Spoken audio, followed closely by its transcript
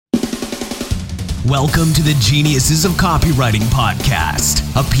Welcome to the Geniuses of Copywriting podcast,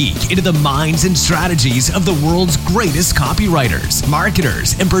 a peek into the minds and strategies of the world's greatest copywriters,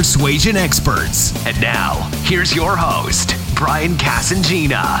 marketers, and persuasion experts. And now, here's your host, Brian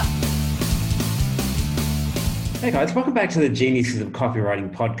Casangina. Hey guys, welcome back to the Geniuses of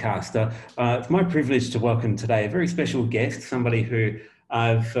Copywriting podcast. It's my privilege to welcome today a very special guest, somebody who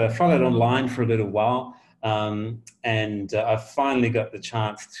I've followed online for a little while. And I've finally got the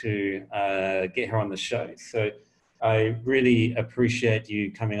chance to get her on the show. So I really appreciate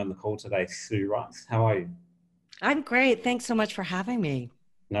you coming on the call today, Sue Rice. How are you? I'm great. Thanks so much for having me.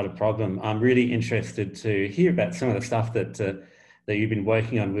 Not a problem. I'm really interested to hear about some of the stuff that you've been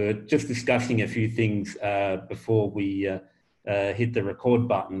working on. We were just discussing a few things before we hit the record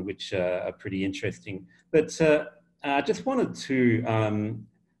button, which are pretty interesting. But I just wanted to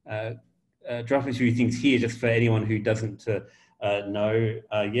drop a few things here just for anyone who doesn't know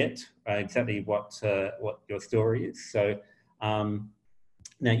yet exactly what your story is. So now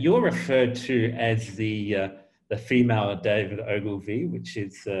you're referred to as the female David Ogilvy, which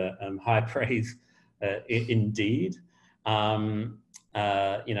is high praise indeed. You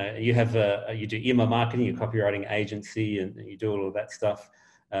do email marketing, your copywriting agency, and you do all of that stuff.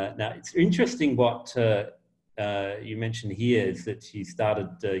 Now it's interesting what you mentioned here is that you started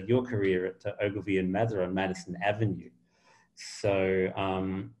your career at Ogilvy and Mather on Madison Avenue. So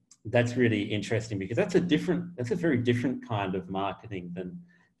that's really interesting because that's a very different kind of marketing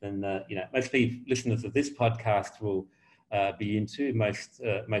than most listeners of this podcast will be into. Most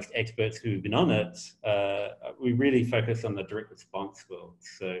experts who've been on it, we really focus on the direct response world.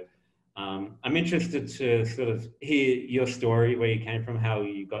 So I'm interested to sort of hear your story, where you came from, how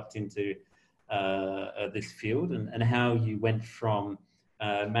you got into this field, and how you went from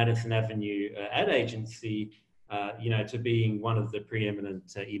Madison Avenue ad agency, to being one of the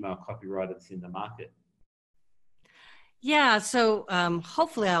preeminent email copywriters in the market. Yeah, so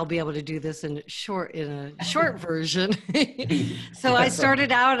hopefully I'll be able to do this in a short version. So I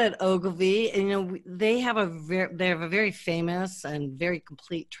started out at Ogilvy, and they have a very famous and very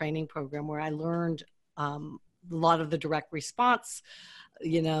complete training program where I learned a lot of the direct response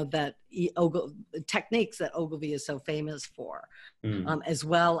techniques that Ogilvy is so famous for, as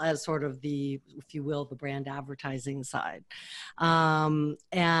well as sort of the, if you will, the brand advertising side.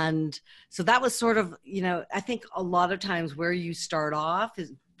 And so that was sort of, I think a lot of times where you start off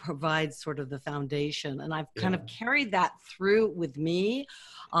provides sort of the foundation. And I've kind of carried that through with me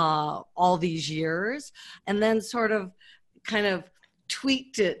all these years, and then sort of kind of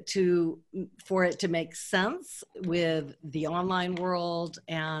tweaked it for it to make sense with the online world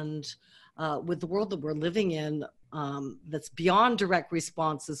and with the world that we're living in, that's beyond direct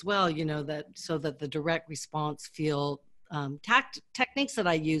response as well, so that the direct response techniques that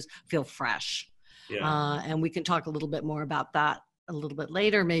I use feel fresh. And we can talk a little bit more about that a little bit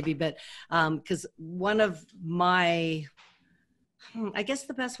later maybe, but because one of my, I guess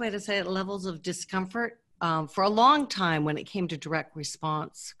the best way to say it, levels of discomfort for a long time when it came to direct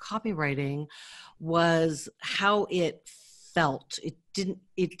response copywriting was how it felt. It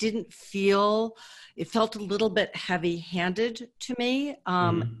felt a little bit heavy-handed to me,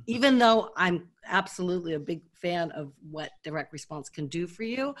 even though I'm absolutely a big fan of what direct response can do for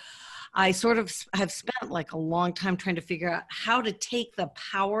you. I sort of have spent like a long time trying to figure out how to take the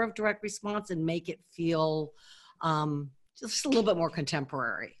power of direct response and make it feel just a little bit more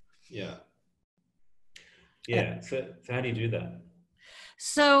contemporary. So how do you do that?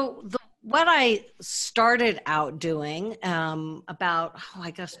 So what I started out doing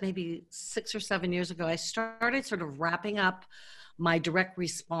maybe 6 or 7 years ago, I started sort of wrapping up my direct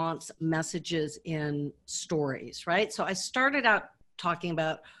response messages in stories, right? So I started out talking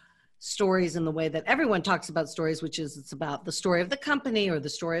about stories in the way that everyone talks about stories, which is it's about the story of the company or the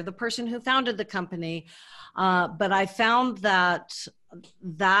story of the person who founded the company. But I found that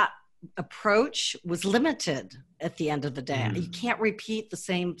approach was limited at the end of the day. You can't repeat the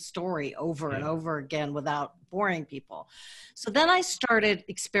same story over and over again without boring people. So then I started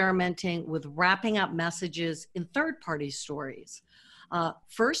experimenting with wrapping up messages in third-party stories.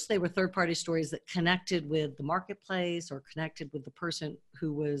 First, they were third-party stories that connected with the marketplace or connected with the person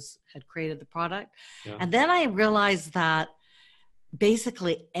who had created the product. And then I realized that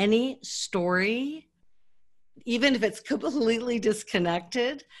basically any story, even if it's completely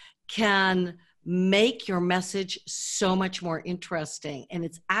disconnected, can make your message so much more interesting. And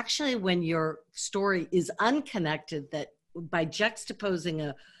it's actually when your story is unconnected that by juxtaposing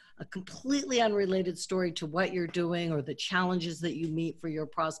a completely unrelated story to what you're doing or the challenges that you meet for your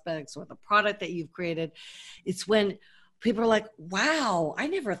prospects or the product that you've created, it's when people are like, wow, I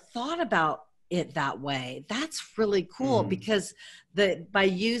never thought about it that way. That's really cool because by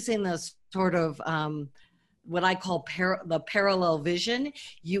using this sort of what I call the parallel vision,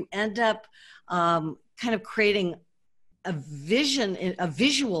 you end up kind of creating a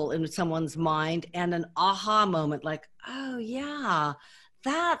visual in someone's mind and an aha moment, like, oh yeah,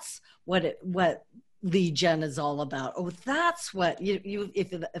 that's what lead gen is all about. Oh, that's what you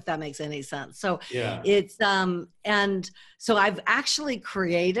if that makes any sense. So yeah, it's and so I've actually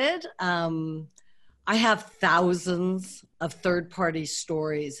created I have thousands of third-party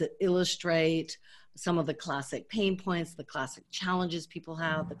stories that illustrate some of the classic pain points, the classic challenges people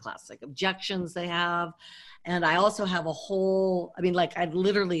have, the classic objections they have. And I also have a whole, I mean, like I've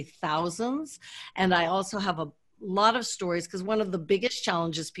literally thousands. And I also have a lot of stories because one of the biggest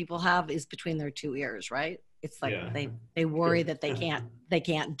challenges people have is between their two ears, right? It's like they worry that they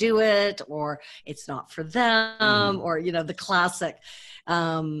can't do it, or it's not for them, or, you know, the classic.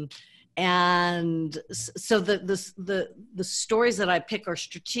 And so the stories that I pick are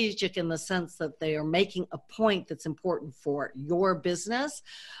strategic in the sense that they are making a point that's important for your business,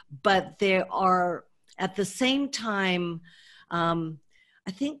 but they are at the same time, I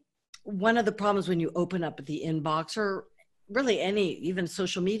think one of the problems when you open up the inbox or really even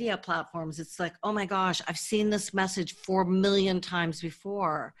social media platforms, it's like, oh my gosh, I've seen this message 4 million times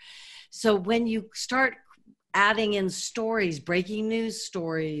before. So when you start adding in stories, breaking news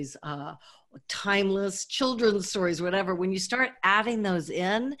stories, timeless children's stories, whatever, when you start adding those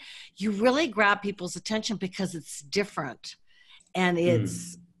in, you really grab people's attention because it's different. And it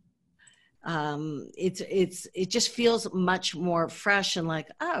just feels much more fresh and like,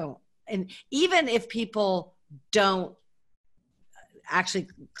 oh, and even if people don't actually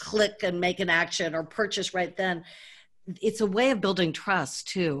click and make an action or purchase right then, it's a way of building trust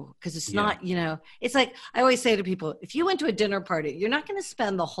too, because it's not, you know, it's like I always say to people, if you went to a dinner party, you're not going to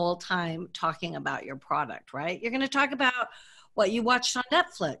spend the whole time talking about your product, right? You're going to talk about what you watched on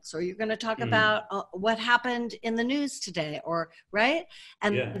Netflix, or you're going to talk about what happened in the news today, or right.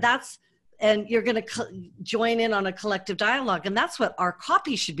 And and you're going to join in on a collective dialogue. And that's what our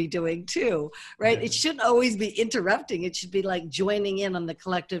copy should be doing too, right? Yeah. It shouldn't always be interrupting. It should be like joining in on the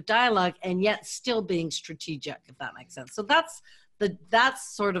collective dialogue and yet still being strategic, if that makes sense. So that's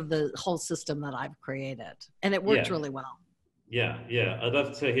sort of the whole system that I've created. And it worked really well. Yeah. I'd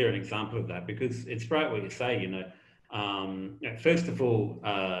love to hear an example of that, because it's right what you say, you know, first of all,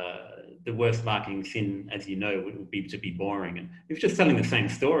 the worst marketing sin, as you know, would be to be boring. And if you're just telling the same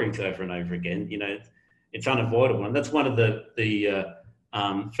stories over and over again, you know, it's unavoidable. And that's one of the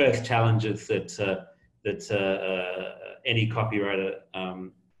first challenges that any copywriter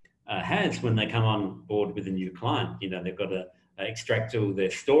has when they come on board with a new client. You know, they've got to extract all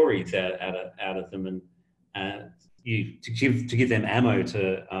their stories out of them, and to give them ammo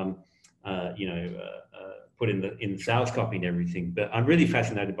to put in the sales copy and everything. But I'm really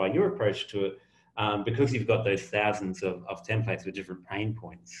fascinated by your approach to it, because you've got those thousands of templates with different pain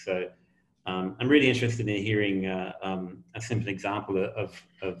points. So I'm really interested in hearing a simple example of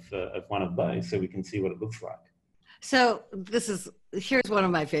one of those, so we can see what it looks like. So here's one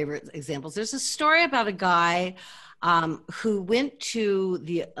of my favorite examples. There's a story about a guy who went to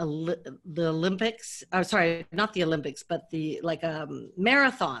the Olympics. Oh, sorry, not the Olympics, but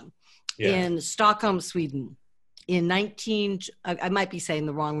marathon in Stockholm, Sweden in I might be saying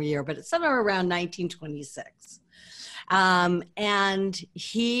the wrong year, but it's somewhere around 1926. And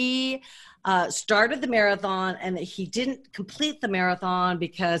he started the marathon, and he didn't complete the marathon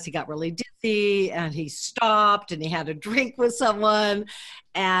because he got really dizzy and he stopped and he had a drink with someone,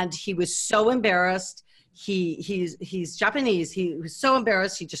 and he was so embarrassed. He's Japanese. He was so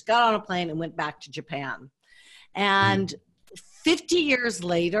embarrassed. He just got on a plane and went back to Japan. And 50 years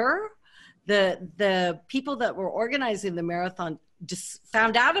later, the people that were organizing the marathon just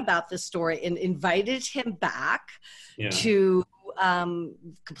found out about this story and invited him back to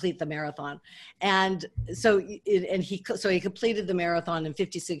complete the marathon. And so he completed the marathon in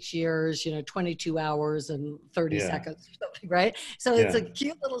 56 years, 22 hours and 30 seconds or something, right? So it's a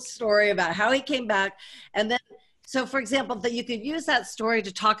cute little story about how he came back. And then, so for example, that you could use that story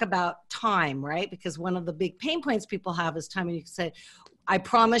to talk about time, right? Because one of the big pain points people have is time. And you can say, I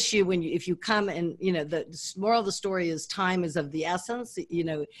promise you, if you come and, the moral of the story is time is of the essence,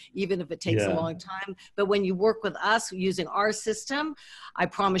 even if it takes a long time. But when you work with us using our system, I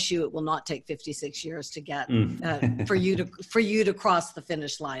promise you it will not take 56 years to get for you to cross the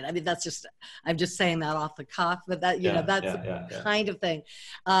finish line. I mean, I'm just saying that off the cuff, but that's the kind of thing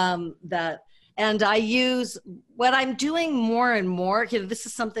that And I use what I'm doing more and more. This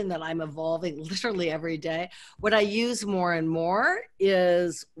is something that I'm evolving literally every day. What I use more and more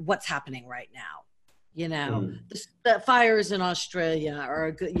is what's happening right now. The fires in Australia are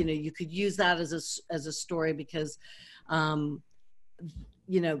a good, you could use that as a story because, at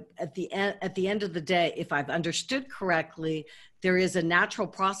the end of the day, if I've understood correctly, there is a natural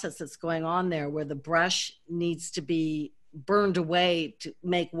process that's going on there where the brush needs to be burned away to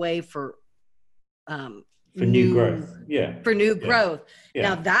make way for new growth. For new growth.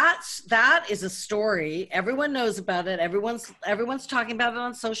 Yeah. Now that is a story. Everyone knows about it. Everyone's talking about it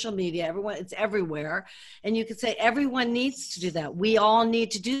on social media. It's everywhere. And you could say everyone needs to do that. We all need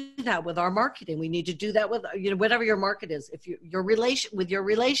to do that with our marketing. We need to do that with, whatever your market is. If your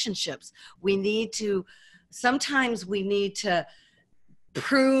relationships, sometimes we need to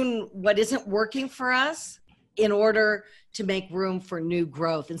prune what isn't working for us in order to make room for new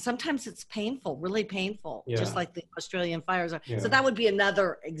growth. And sometimes it's painful, really painful, just like the Australian fires are. Yeah. So that would be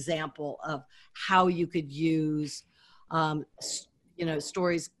another example of how you could use,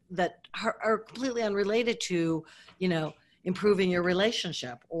 stories that are completely unrelated to, improving your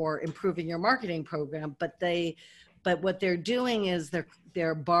relationship or improving your marketing program. But what they're doing is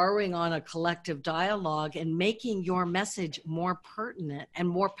they're borrowing on a collective dialogue and making your message more pertinent and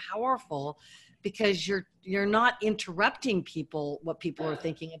more powerful, because you're not interrupting what people are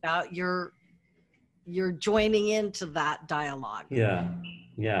thinking about. You're joining into that dialogue. Yeah.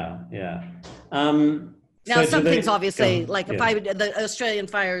 Now, some things obviously, the Australian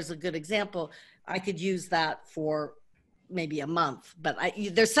fire is a good example. I could use that for maybe a month, but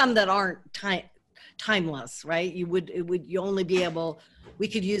there's some that aren't timeless, right? You only be able. We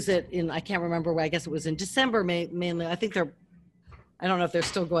could use it in, I can't remember where. I guess it was in December mainly. I think I don't know if they're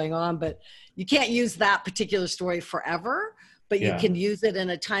still going on, but you can't use that particular story forever, but you can use it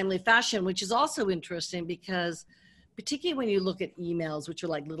in a timely fashion, which is also interesting because particularly when you look at emails, which are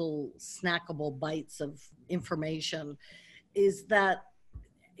like little snackable bites of information, is that,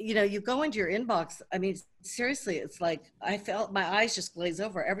 you go into your inbox. I mean, seriously, it's like, I felt my eyes just glaze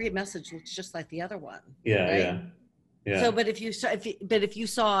over. Every message looks just like the other one. Yeah. So, but if you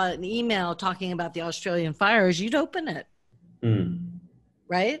saw an email talking about the Australian fires, you'd open it.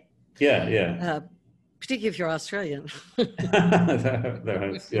 Right? Yeah. Particularly if you're Australian. Yeah.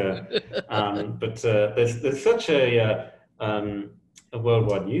 But there's such a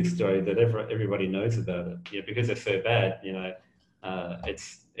worldwide news story that everybody knows about it. Yeah, because it's so bad.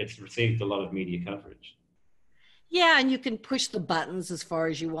 It's received a lot of media coverage. Yeah, and you can push the buttons as far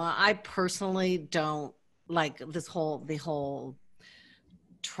as you want. I personally don't like the whole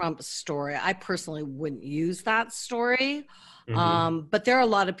Trump story. I personally wouldn't use that story. But there are a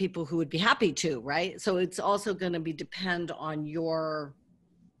lot of people who would be happy to, right? So it's also going to depend on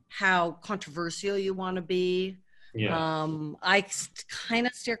how controversial you want to be. Yeah. I kind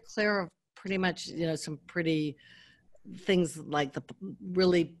of steer clear of pretty much, some pretty things like the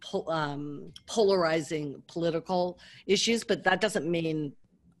really polarizing political issues, but that doesn't mean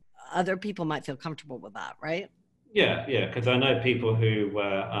other people might feel comfortable with that, right? Yeah, because I know people who,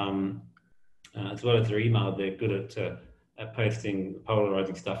 as well as their email, they're good at posting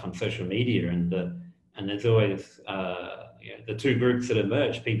polarizing stuff on social media, and there's always the two groups that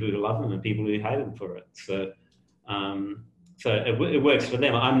emerge: people who love them and people who hate them for it. So it works for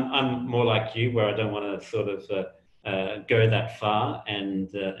them. I'm more like you, where I don't want to sort of go that far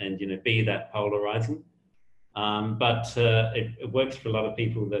and be that polarizing. But it works for a lot of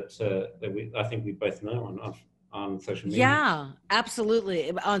people that I think we both know on social media. Yeah,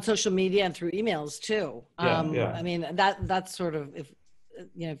 absolutely. On social media and through emails too. Yeah. I mean, that's sort of, if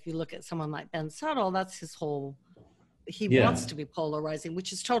you look at someone like Ben Suttle, that's his whole, he wants to be polarizing,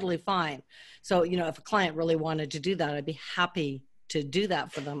 which is totally fine. So, if a client really wanted to do that, I'd be happy to do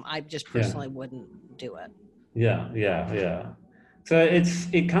that for them. I just personally wouldn't do it. Yeah. So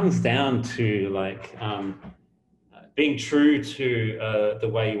it comes down to being true to the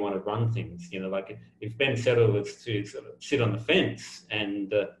way you want to run things. Like if Ben Settle was to sort of sit on the fence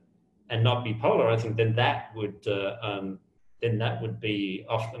and not be polarizing, then that would be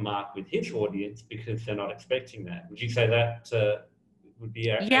off the mark with his audience because they're not expecting that. Would you say that would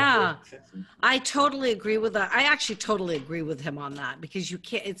be accurate? Yeah, I totally agree with that. I actually totally agree with him on that, because you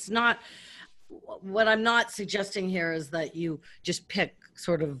can't. It's not. What I'm not suggesting here is that you just pick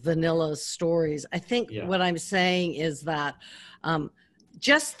sort of vanilla stories. I think what I'm saying is that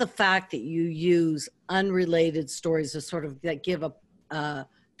just the fact that you use unrelated stories to sort of that give a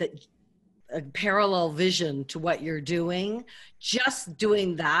parallel vision to what you're doing, just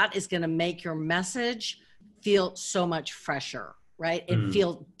doing that is going to make your message feel so much fresher, right? And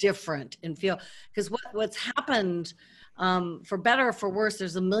feel different and feel, because what's happened, for better or for worse,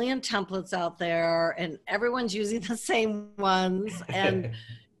 there's a million templates out there and everyone's using the same ones. And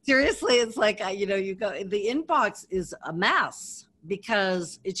seriously, it's like, you know, you go, the inbox is a mess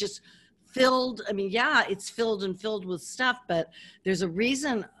because it's just filled. I mean, yeah, it's filled with stuff, but there's a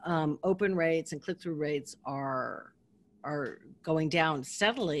reason open rates and click-through rates are going down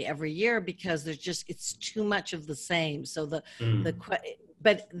steadily every year, because there's just, it's too much of the same. So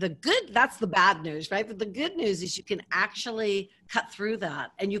but the good, that's the bad news, right? But the good news is you can actually cut through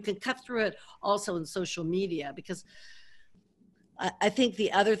that, and you can cut through it also in social media, because I think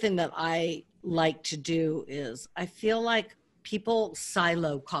the other thing that I like to do is, I feel like people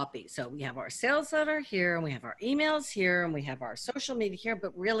silo copy. So we have our sales letter here, and we have our emails here, and we have our social media here,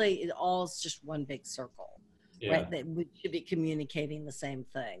 but really it all is just one big circle, right? That we should be communicating the same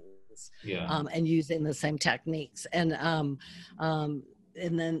things, and using the same techniques. And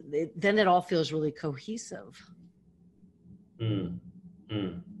then it all feels really cohesive.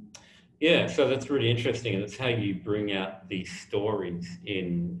 Yeah, so that's really interesting, and it's how you bring out these stories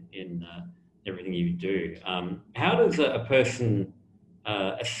in everything you do. How does a person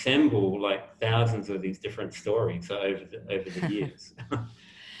assemble like thousands of these different stories over the years?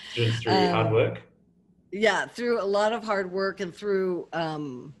 Just through hard work? Yeah, through a lot of hard work, and through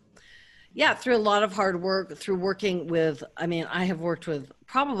through a lot of hard work, through working with, I mean, I have worked with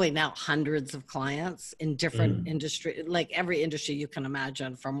probably now hundreds of clients in different industry, like every industry you can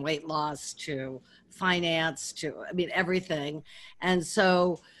imagine, from weight loss to finance to, I mean, everything. And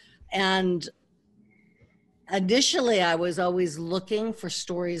so, and initially I was always looking for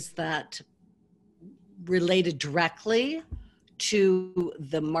stories that related directly to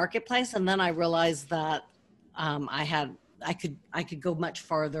the marketplace. And then I realized that I could go much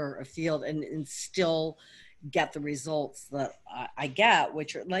farther afield and still get the results that I get,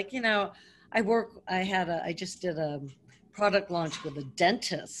 which are like, you know, I just did a product launch with a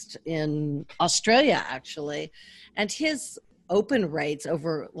dentist in Australia, actually. And his open rates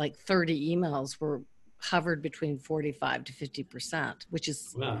over like 30 emails were hovered between 45 to 50%, which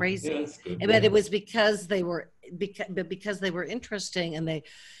is crazy. Yeah, but it was because they were interesting, and they,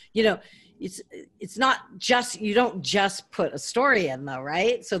 you know, it's not just, you don't just put a story in though,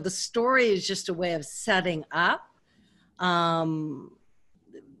 right? So the story is just a way of setting up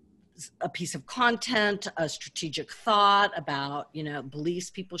a piece of content, a strategic thought about, you know,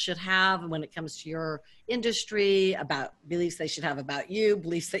 beliefs people should have when it comes to your industry, about beliefs they should have about you,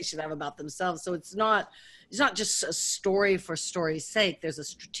 beliefs they should have about themselves. So it's not just a story for story's sake. There's a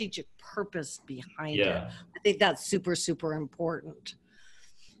strategic purpose behind it. I think that's super, super important.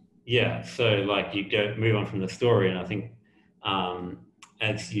 Yeah, so like you move on from the story, and I think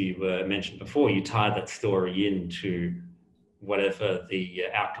as you mentioned before, you tie that story into whatever the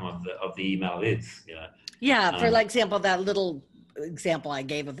outcome of the email is, you know. Yeah, for example, that little example I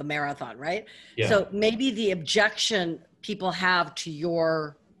gave of the marathon, right? So maybe the objection people have to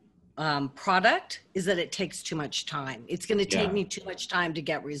your product is that it takes too much time. It's going to take me too much time to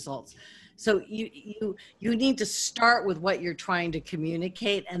get results. So you need to start with what you're trying to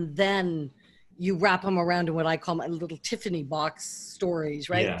communicate, and then you wrap them around in what I call my little Tiffany box stories,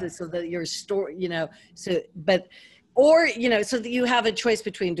 right? So that your story, you know, or, you know, so that you have a choice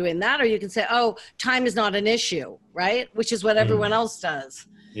between doing that, or you can say, oh, time is not an issue, right? Which is what everyone else does.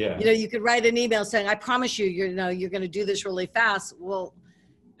 You know, you could write an email saying, I promise you, you know, you're going to do this really fast. Well,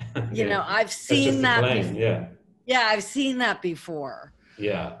 you know, I've seen that before. I've seen that before.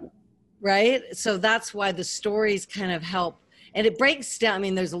 Right? So that's why the stories kind of help. And it breaks down, I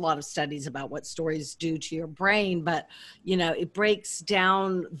mean, there's a lot of studies about what stories do to your brain, but, you know, it breaks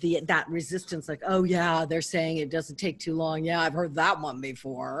down that resistance, like, oh yeah, they're saying it doesn't take too long. Yeah, I've heard that one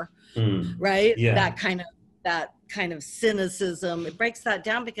before, right? That kind of cynicism, it breaks that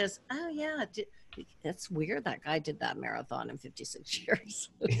down, because, oh yeah, that's weird. That guy did that marathon in 56 years.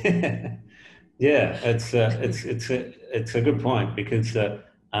 It's a good point, because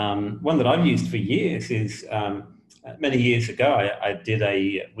one that I've used for years is, many years ago, I did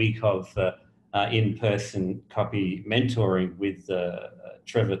a week of in-person copy mentoring with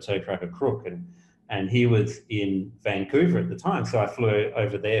Trevor Toecracker Crook, and he was in Vancouver at the time. So I flew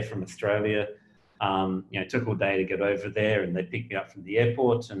over there from Australia. You know, it took all day to get over there, and they picked me up from the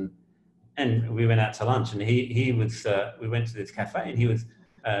airport, and we went out to lunch. And he was we went to this cafe, and he was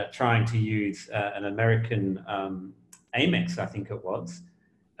trying to use an American Amex, I think it was,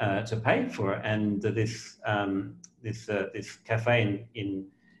 to pay for it. And this cafe in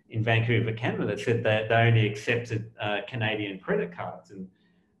Vancouver, Canada, said that they only accepted Canadian credit cards,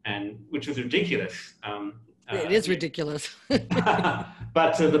 and which was ridiculous. It is ridiculous.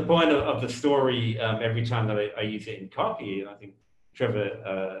 But to the point of the story, every time that I use it in copy, and I think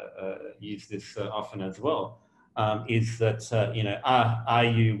Trevor used this often as well, is that are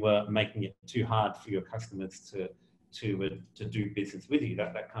you making it too hard for your customers to do business with you?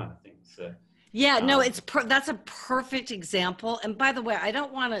 That kind of thing. So. Yeah, no, that's a perfect example. And by the way, I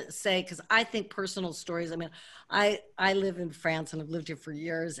don't want to say, because I think personal stories, I mean, I live in France and I've lived here for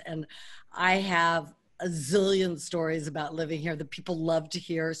years, and I have a zillion stories about living here that people love to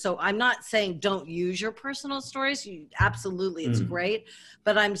hear. So I'm not saying don't use your personal stories. Absolutely, it's great.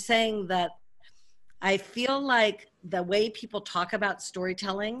 But I'm saying that I feel like the way people talk about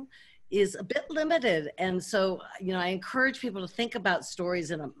storytelling is a bit limited. And so, I encourage people to think about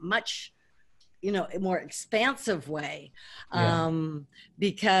stories in a much a more expansive way,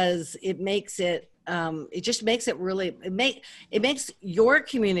 because it makes it, it just makes it really, it makes your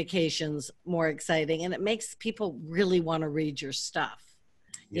communications more exciting, and it makes people really want to read your stuff.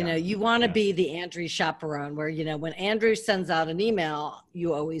 You want to be the Andrew chaperone where, when Andrew sends out an email,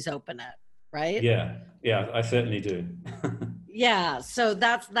 you always open it, right? Yeah, I certainly do. Yeah, so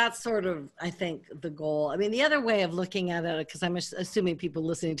that's sort of, I think, the goal. I mean, the other way of looking at it, because I'm assuming people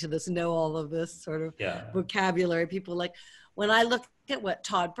listening to this know all of this sort of vocabulary. People like, when I look at what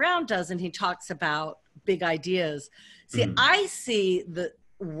Todd Brown does and he talks about big ideas, see, I see the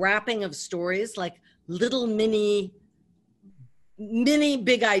wrapping of stories like little mini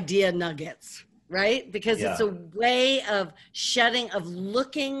big idea nuggets, right? Because it's a way of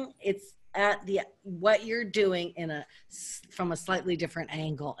looking, it's at what you're doing from a slightly different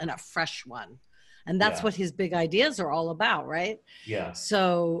angle and a fresh one, and that's what his big ideas are all about, right?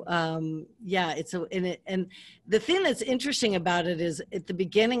 So and the thing that's interesting about it is at the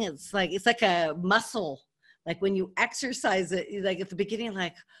beginning it's like a muscle. Like when you exercise it, like at the beginning,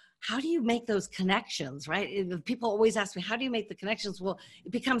 like, how do you make those connections, right? People always ask me, how do you make the connections? Well,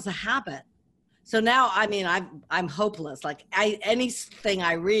 it becomes a habit. So now, I mean, I'm hopeless. Like anything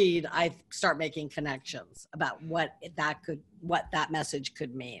I read, I start making connections about what that message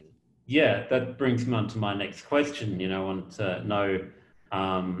could mean. Yeah, that brings me on to my next question. I want to know,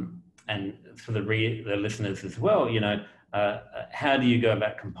 and for the listeners as well, how do you go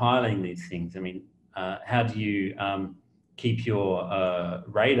about compiling these things? I mean, how do you keep your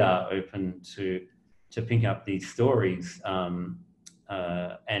radar open to pick up these stories?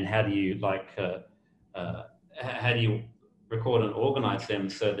 And how do you record and organize them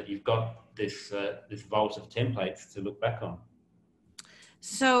so that you've got this vault of templates to look back on?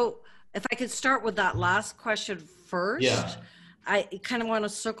 So if I could start with that last question first, I kind of want to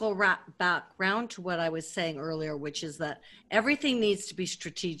circle back around to what I was saying earlier, which is that everything needs to be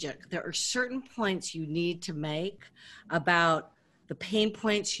strategic. There are certain points you need to make about the pain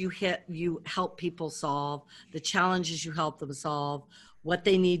points you help people solve, the challenges you help them solve, what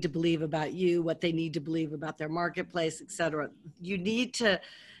they need to believe about you, what they need to believe about their marketplace, et cetera. You need to,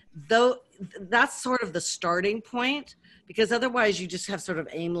 that's sort of the starting point, because otherwise you just have sort of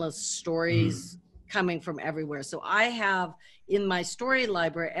aimless stories coming from everywhere. So I have in my story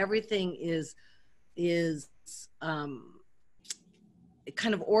library, everything is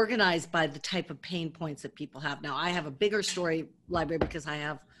kind of organized by the type of pain points that people have. Now I have a bigger story library because I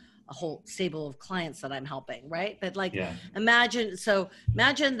have a whole stable of clients that I'm helping, right? But imagine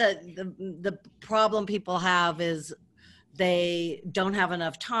that the problem people have is they don't have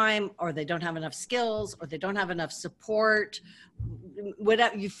enough time, or they don't have enough skills, or they don't have enough support.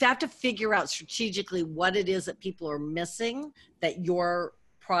 Whatever, you have to figure out strategically what it is that people are missing that your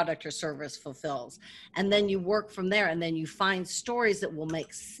product or service fulfills. And then you work from there, and then you find stories that will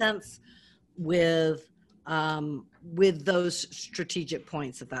make sense with those strategic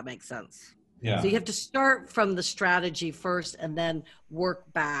points, if that makes sense. So you have to start from the strategy first and then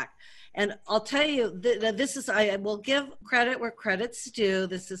work back. And I'll tell you that I will give credit where credit's due.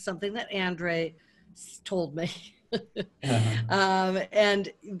 This is something that Andre told me.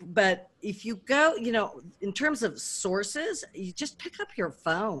 But if you go, in terms of sources, you just pick up your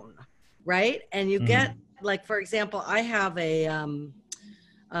phone, right? And you get, like, for example, I have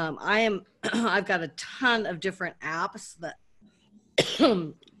I've got a ton of different apps that,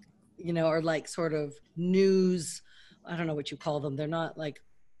 are like sort of news. I don't know what you call them. They're not like,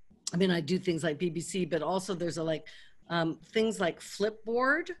 I mean, I do things like BBC, but also there's things like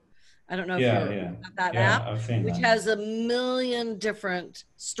Flipboard. I don't know if you're that app, which has a million different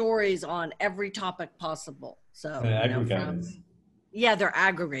stories on every topic possible. So aggregators. They're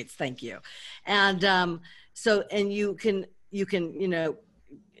aggregates. Thank you. And and you can you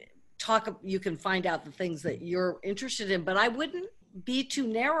can find out the things that you're interested in, but I wouldn't be too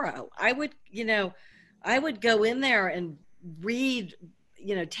narrow. I would, I would go in there and read,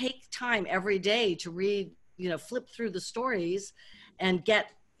 take time every day to read, flip through the stories and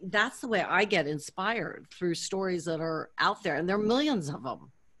that's the way I get inspired, through stories that are out there. And there are millions of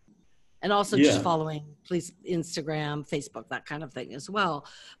them. And also just following, please, Instagram, Facebook, that kind of thing as well.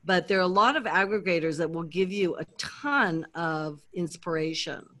 But there are a lot of aggregators that will give you a ton of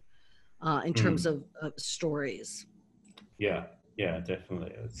inspiration in terms of stories. Yeah,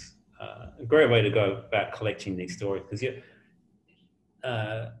 definitely. It's a great way to go about collecting these stories, because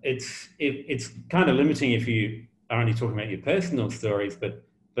it's kind of limiting if you are only talking about your personal stories. But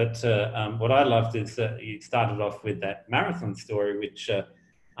what I loved is that you started off with that marathon story, which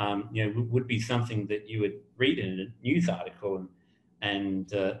would be something that you would read in a news article, and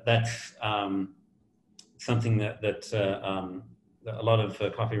that's something that a lot of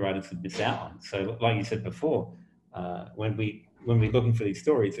copywriters would miss out on. So, like you said before, when we're looking for these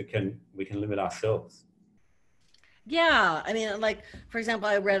stories, we can limit ourselves. Yeah, I mean, like, for example,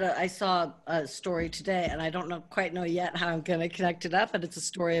 I saw a story today, and I don't quite know yet how I'm going to connect it up, but it's a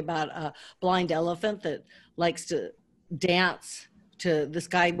story about a blind elephant that likes to dance to this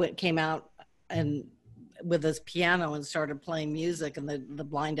guy came out and with his piano and started playing music, and the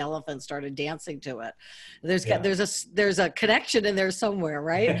blind elephant started dancing to it. There's a connection in there somewhere,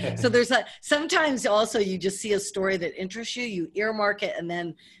 right? So sometimes also you just see a story that interests you, you earmark it, and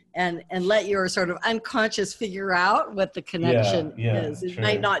then and let your sort of unconscious figure out what the connection is. It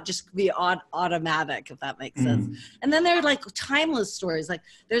might not just be automatic, if that makes sense. And then there are like timeless stories. Like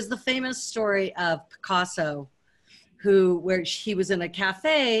there's the famous story of Picasso, where he was in a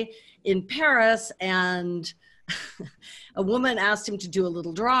cafe in Paris, and a woman asked him to do a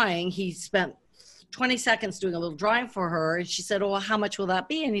little drawing. He spent 20 seconds doing a little drawing for her, and she said, "Oh, well, how much will that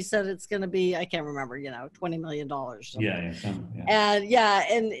be?" And he said, "It's going to be, I can't remember, $20 million."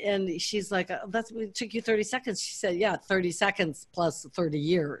 And she's like, "It took you 30 seconds." She said, "Yeah, 30 seconds plus 30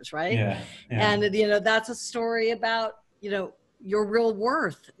 years, right?" And that's a story about your real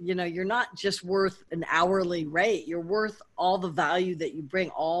worth. You're not just worth an hourly rate. You're worth all the value that you bring,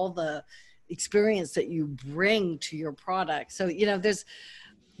 all the experience that you bring to your product. So,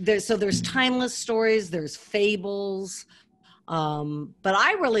 there's timeless stories, there's fables. But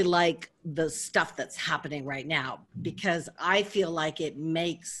I really like the stuff that's happening right now, because I feel like it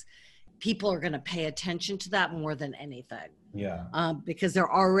makes people are going to pay attention to that more than anything. Because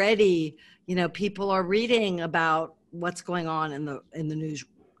they're already, people are reading about what's going on in the news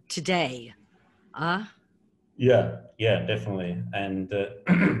today. Definitely. And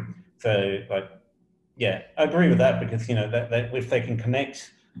I agree with that, because that if they can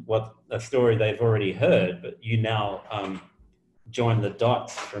connect what a story they've already heard, but you now join the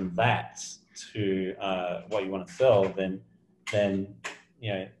dots from that to what you want to sell, then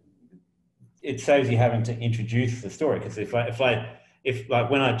it saves you having to introduce the story. Because if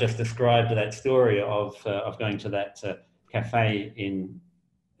when I just described that story of going to that cafe in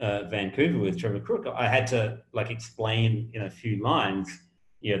Vancouver with Trevor Crook, I had to explain in a few lines,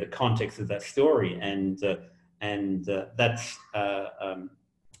 the context of that story, and that's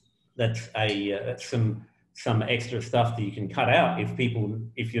some extra stuff that you can cut out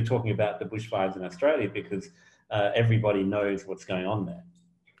if you're talking about the bushfires in Australia, because everybody knows what's going on there.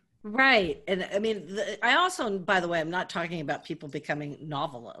 Right. And I mean, I also, by the way, I'm not talking about people becoming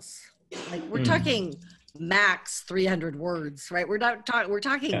novelists. Like we're talking max 300 words, right? We're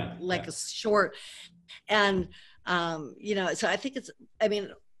talking a short, and, so I think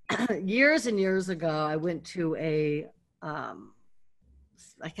years and years ago, I went to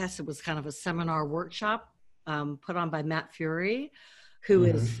I guess it was kind of a seminar workshop put on by Matt Fury, who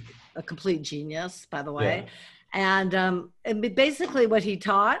is a complete genius, by the way. And basically what he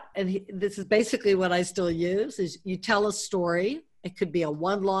taught, and this is basically what I still use, is you tell a story. It could be a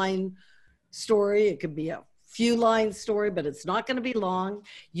one-line story. It could be a few-line story, but it's not going to be long.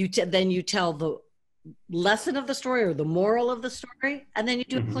 Then you tell the lesson of the story or the moral of the story, and then you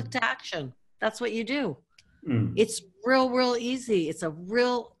do a click to action. That's what you do. It's real easy. It's a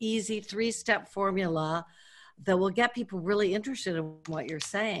real easy 3-step formula that will get people really interested in what you're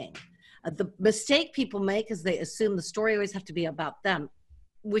saying. The mistake people make is they assume the story always have to be about them,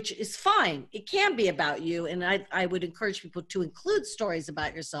 which is fine. It can be about you. And I would encourage people to include stories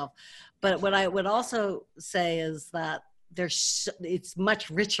about yourself. But what I would also say is that it's much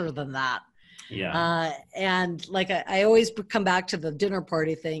richer than that. And I always come back to the dinner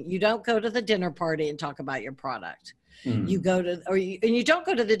party thing. You don't go to the dinner party and talk about your product. You go to, and you don't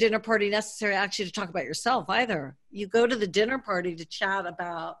go to the dinner party necessarily actually to talk about yourself either. You go to the dinner party to chat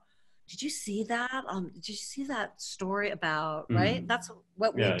about, did you see that? Did you see that story about, right? That's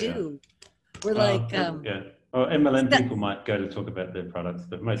what we do. We're like, yeah. Well, MLM people might go to talk about their products,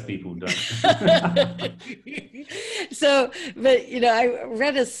 but most people don't. So, but I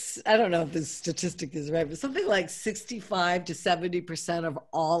read I don't know if this statistic is right, but something like 65 to 70% of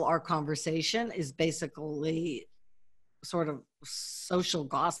all our conversation is basically sort of social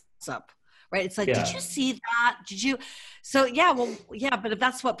gossip, right? It's like, Did you see that? Did you? So but if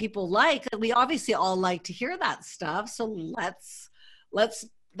that's what people like, we obviously all like to hear that stuff. So let's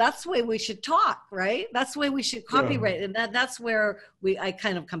that's the way we should talk, right? That's the way we should copyright. And that's where I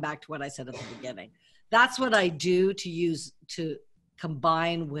kind of come back to what I said at the beginning. That's what I do to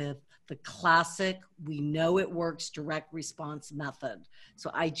combine with the classic, we know it works, direct response method.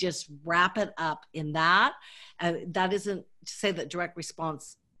 So I just wrap it up in that. That isn't to say that direct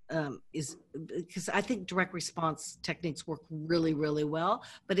response is, because I think direct response techniques work really, really well,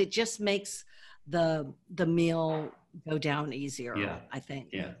 but it just makes the meal go down easier, I think.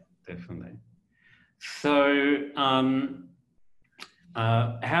 Yeah, definitely. So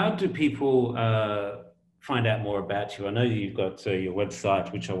how do people find out more about you? I know you've got your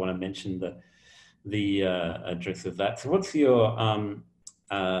website, which I want to mention the address of that. So what's your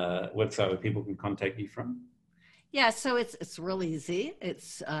website where people can contact you from? Yeah, so it's real easy.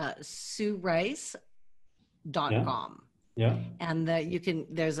 It's SueRice.com. Yeah. And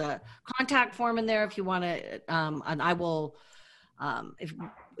there's a contact form in there if you want to, and I will,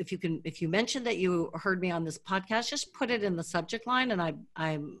 if you mention that you heard me on this podcast, just put it in the subject line, and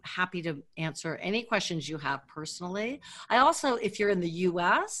I'm happy to answer any questions you have personally. I also, if you're in the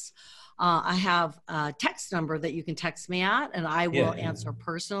US, I have a text number that you can text me at, and I will answer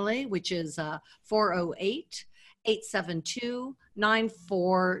personally, which is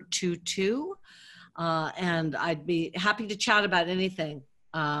 408-872-9422. And I'd be happy to chat about anything,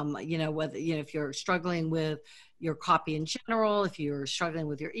 whether, if you're struggling with your copy in general, if you're struggling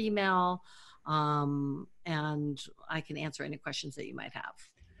with your email, and I can answer any questions that you might have.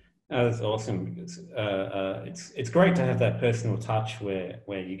 That's awesome, because it's great to have that personal touch where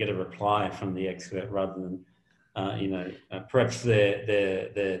you get a reply from the expert rather than perhaps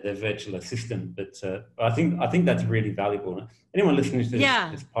their virtual assistant. But I think that's really valuable. Anyone listening to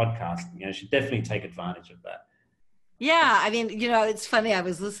this podcast, should definitely take advantage of that. Yeah, I mean, it's funny. I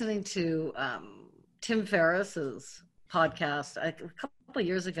was listening to Tim Ferriss's podcast a couple of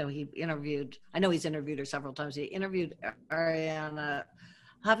years ago. He interviewed. I know he's interviewed her several times. He interviewed Arianna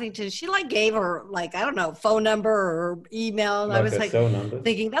Huffington. She gave her I don't know, phone number or email, and I was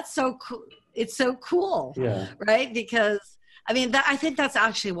thinking that's so cool. It's so cool, right? Because I mean, I think that's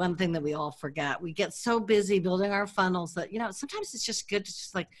actually one thing that we all forget. We get so busy building our funnels that, sometimes it's just good to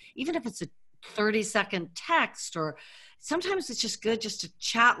just even if it's a 30-second text, or sometimes it's just good just to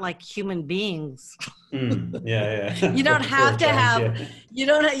chat like human beings. You don't have to you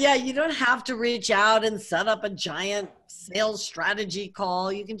don't have to reach out and set up a giant sales strategy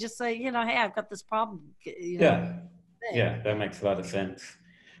call. You can just say, hey, I've got this problem. That makes a lot of sense.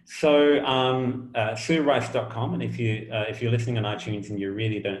 So SueRice.com, and if you're listening on iTunes and you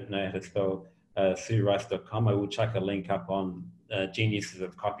really don't know how to spell SueRice.com, I will chuck a link up on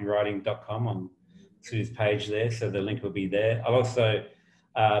geniusesofcopywriting.com on Sue's page there, so the link will be there. I'll also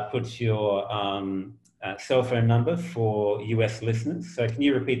put your cell phone number for US listeners. So can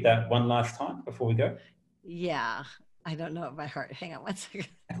you repeat that one last time before we go? Yeah. I don't know if I heard. Hang on one second.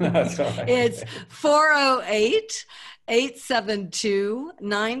 That's all right. It's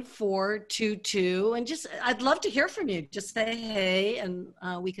 408-872-9422. And I'd love to hear from you. Just say hey, and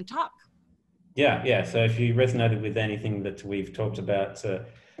we can talk. Yeah. So if you resonated with anything that we've talked about today,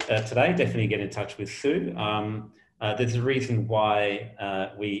 definitely get in touch with Sue. There's a reason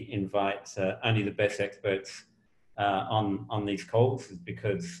why we invite only the best experts on these calls, is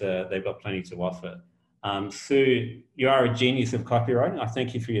because they've got plenty to offer. Sue, you are a genius of copywriting. I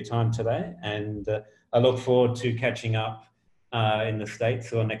thank you for your time today, and I look forward to catching up in the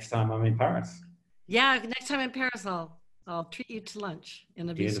States, or next time I'm in Paris. Yeah, next time in Paris, I'll treat you to lunch in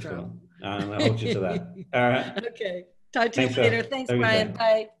a bistro. I'll hold you to that. All right. Okay. Talk to you later. Thanks, Brian.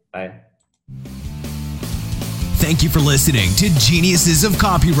 Bye. Bye. Thank you for listening to Geniuses of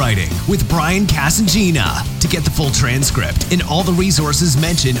Copywriting with Brian Casangina. To get the full transcript and all the resources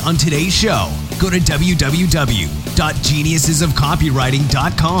mentioned on today's show, go to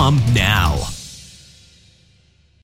www.geniusesofcopywriting.com now.